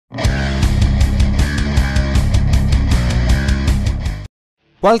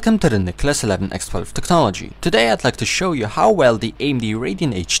Welcome to the Nicholas 11X12 technology. Today I'd like to show you how well the AMD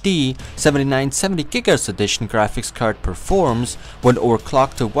Radeon HD 7970 GHz Edition Graphics Card performs when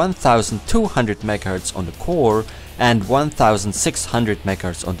overclocked to 1200 MHz on the core and 1600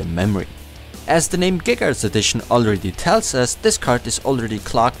 MHz on the memory. As the name GHz Edition already tells us, this card is already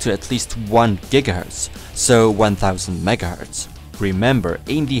clocked to at least 1 GHz, so 1000 MHz. Remember,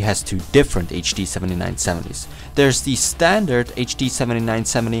 AMD has two different HD 7970s. There's the standard HD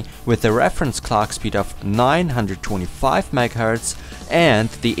 7970 with a reference clock speed of 925 MHz and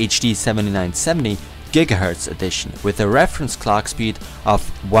the HD 7970 GHz Edition with a reference clock speed of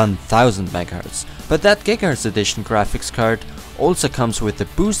 1000 MHz. But that GHz Edition graphics card also comes with a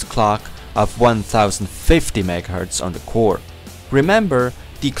boost clock of 1050 MHz on the core. Remember,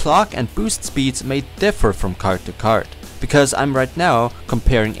 the clock and boost speeds may differ from card to card, because I'm right now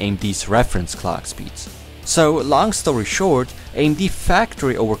comparing AMD's reference clock speeds. So long story short, AMD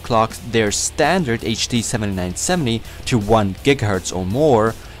factory overclocked their standard HD 7970 to 1 GHz or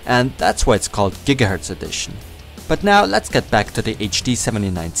more, and that's why it's called GHz Edition. But now let's get back to the HD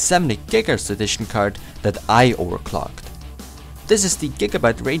 7970 GHz Edition card that I overclocked. This is the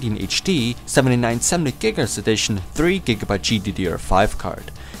Gigabyte Radeon HD 7970 GHz Edition 3GB GDDR5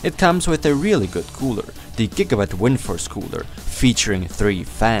 card. It comes with a really good cooler, the Gigabyte WindForce cooler, featuring 3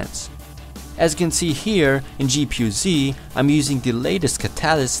 fans. As you can see here in GPU-Z, I'm using the latest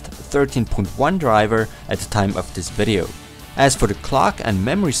Catalyst 13.1 driver at the time of this video. As for the clock and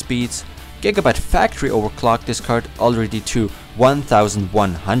memory speeds, Gigabyte factory overclocked this card already to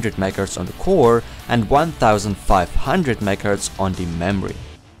 1100 MHz on the core and 1500 MHz on the memory.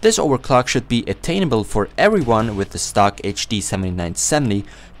 This overclock should be attainable for everyone with the stock HD 7970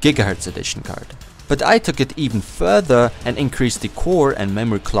 GHz Edition card. But I took it even further and increased the core and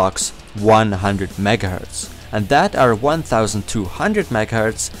memory clocks 100 MHz, and that are 1200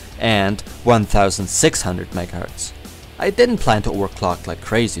 MHz and 1600 MHz. I didn't plan to overclock like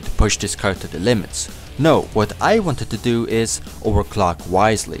crazy to push this card to the limits. No, what I wanted to do is overclock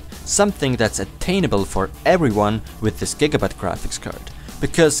wisely, something that's attainable for everyone with this Gigabyte graphics card.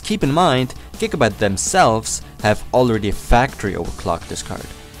 Because keep in mind, Gigabyte themselves have already factory overclocked this card.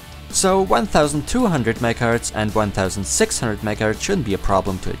 So 1200 MHz and 1600 MHz shouldn't be a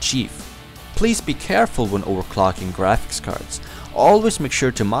problem to achieve. Please be careful when overclocking graphics cards. Always make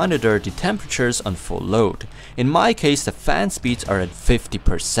sure to monitor the temperatures on full load. In my case, the fan speeds are at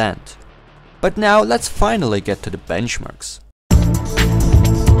 50%. But now let's finally get to the benchmarks.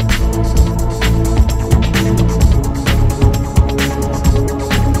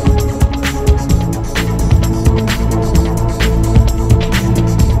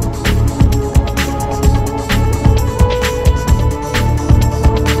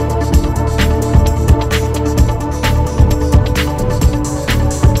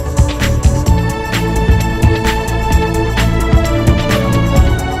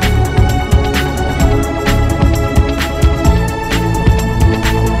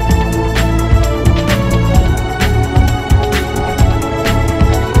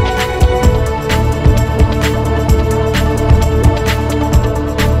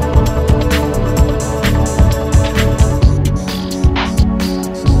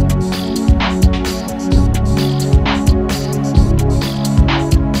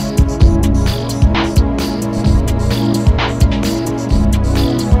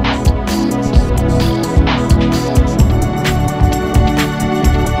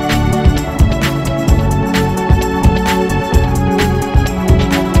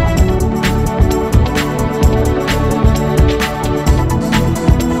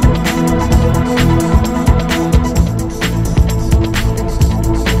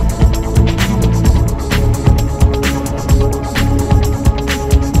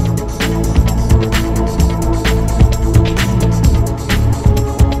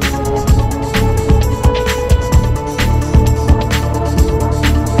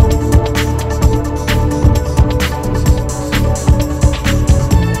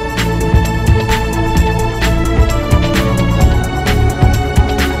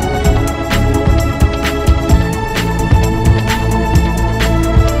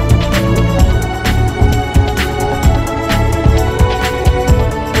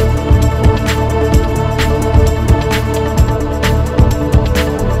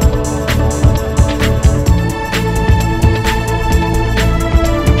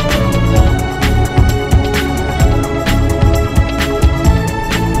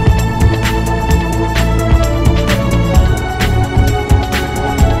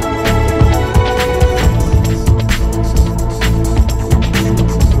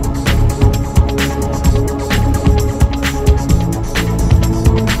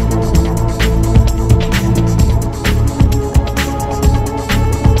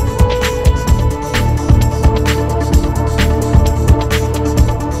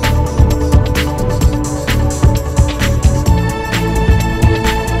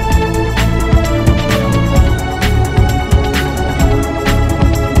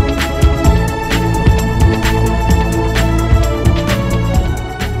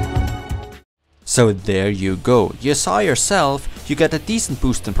 So there you go, you saw yourself, you get a decent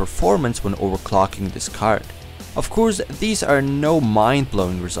boost in performance when overclocking this card. Of course, these are no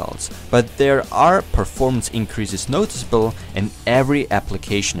mind-blowing results, but there are performance increases noticeable in every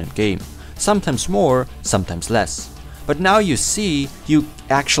application and game, sometimes more, sometimes less. But now you see, you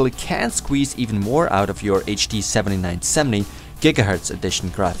actually can squeeze even more out of your HD 7970 GHz Edition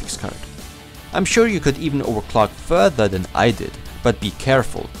Graphics Card. I'm sure you could even overclock further than I did, but be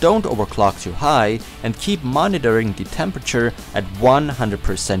careful, don't overclock too high and keep monitoring the temperature at 100%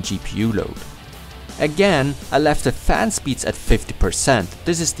 GPU load. Again, I left the fan speeds at 50%,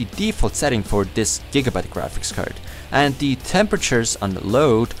 this is the default setting for this Gigabyte graphics card, and the temperatures on the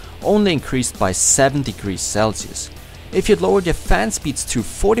load only increased by 7 degrees Celsius. If you'd lowered your fan speeds to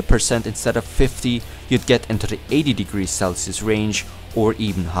 40% instead of 50, you'd get into the 80 degrees Celsius range or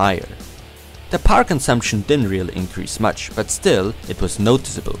even higher. The power consumption didn't really increase much, but still, it was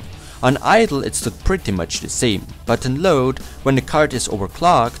noticeable. On idle it stood pretty much the same, but in load, when the card is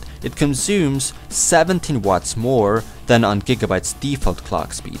overclocked, it consumes 17 watts more than on Gigabyte's default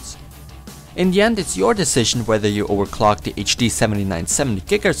clock speeds. In the end, it's your decision whether you overclock the HD 7970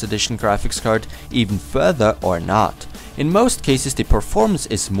 GHz Edition graphics card even further or not. In most cases the performance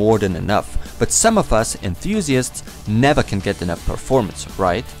is more than enough, but some of us enthusiasts never can get enough performance,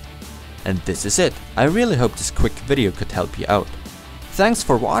 right? And this is it. I really hope this quick video could help you out. Thanks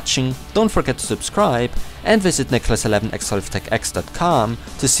for watching, don't forget to subscribe and visit nicholas11x12techx.com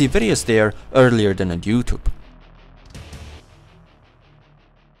to see videos there earlier than on YouTube.